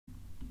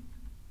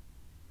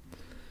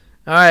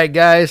All right,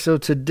 guys, so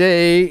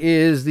today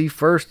is the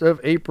 1st of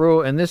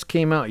April, and this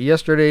came out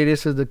yesterday.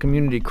 This is the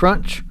Community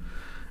Crunch,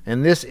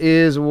 and this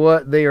is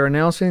what they are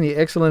announcing, the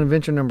Excellent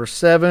Adventure number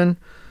 7.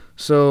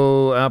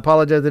 So I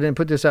apologize I didn't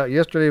put this out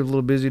yesterday. I was a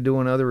little busy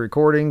doing other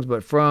recordings,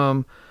 but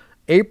from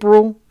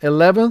April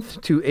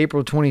 11th to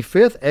April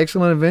 25th,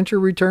 Excellent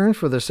Adventure returns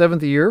for the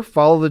 7th year.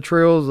 Follow the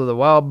trails of the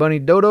wild bunny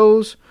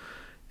dodos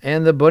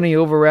and the bunny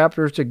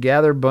overraptors to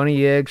gather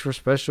bunny eggs for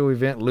special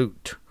event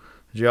loot.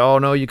 As you all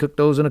know, you cook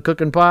those in a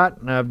cooking pot.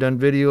 I've done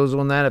videos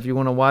on that. If you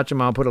want to watch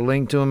them, I'll put a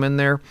link to them in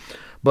there.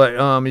 But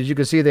as you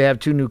can see, they have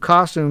 2 new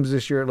costumes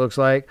this year, it looks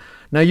like.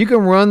 Now, you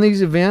can run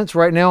these events.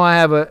 Right now, I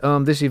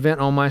have this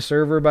event on my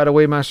server. By the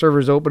way, my server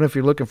is open. If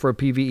you're looking for a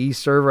PvE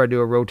server, I do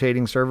a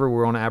rotating server.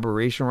 We're on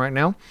Aberration right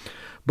now.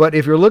 But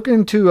if you're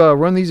looking to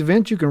run these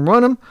events, you can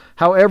run them.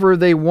 However,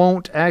 they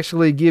won't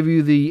actually give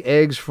you the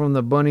eggs from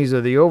the bunnies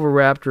or the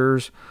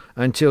overraptors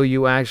until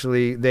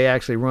they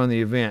actually run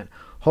the event.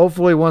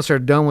 Hopefully, once they're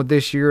done with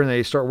this year and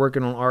they start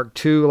working on Ark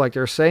 2, like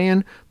they're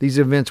saying, these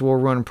events will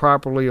run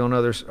properly on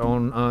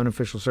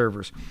unofficial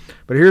servers.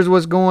 But here's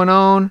what's going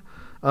on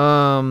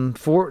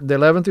for the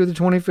 11th through the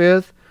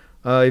 25th.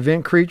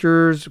 Event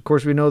creatures, of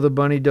course, we know the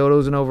bunny,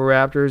 dodos, and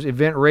overraptors.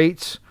 Event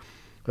rates,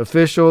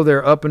 official,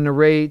 they're upping the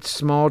rates.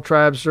 Small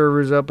tribe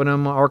servers upping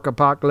them. Ark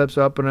Apocalypse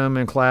upping them.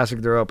 And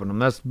classic, they're upping them.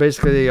 That's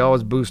basically, they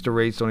always boost the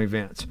rates on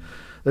events.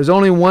 There's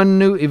only one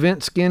new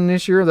event skin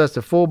this year. That's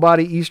the full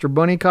body Easter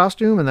bunny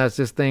costume, and that's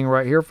this thing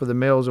right here for the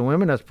males and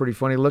women. That's pretty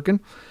funny looking.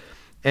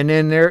 And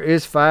then there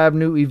is 5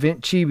 new event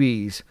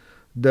chibis.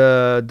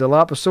 The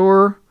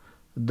Dilophosaur,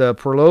 the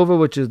Purlovia,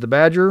 which is the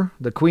badger,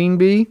 the queen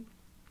bee,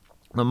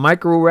 the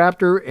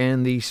Microraptor,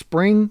 and the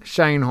spring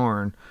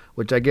Shinehorn,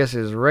 which I guess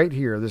is right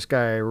here, this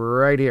guy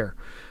right here.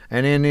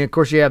 And then, of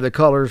course, you have the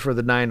colors for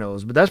the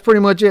dinos. But that's pretty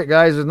much it,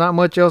 guys. There's not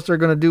much else they're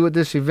going to do with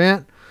this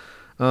event.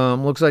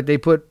 Looks like they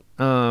put...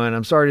 and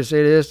I'm sorry to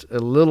say this, a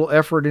little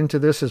effort into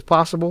this as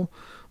possible.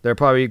 They're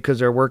probably because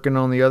they're working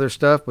on the other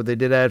stuff, but they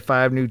did add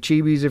 5 new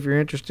chibis if you're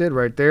interested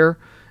right there,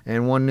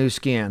 and 1 new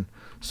skin.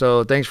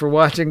 So thanks for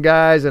watching,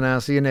 guys, and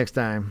I'll see you next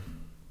time.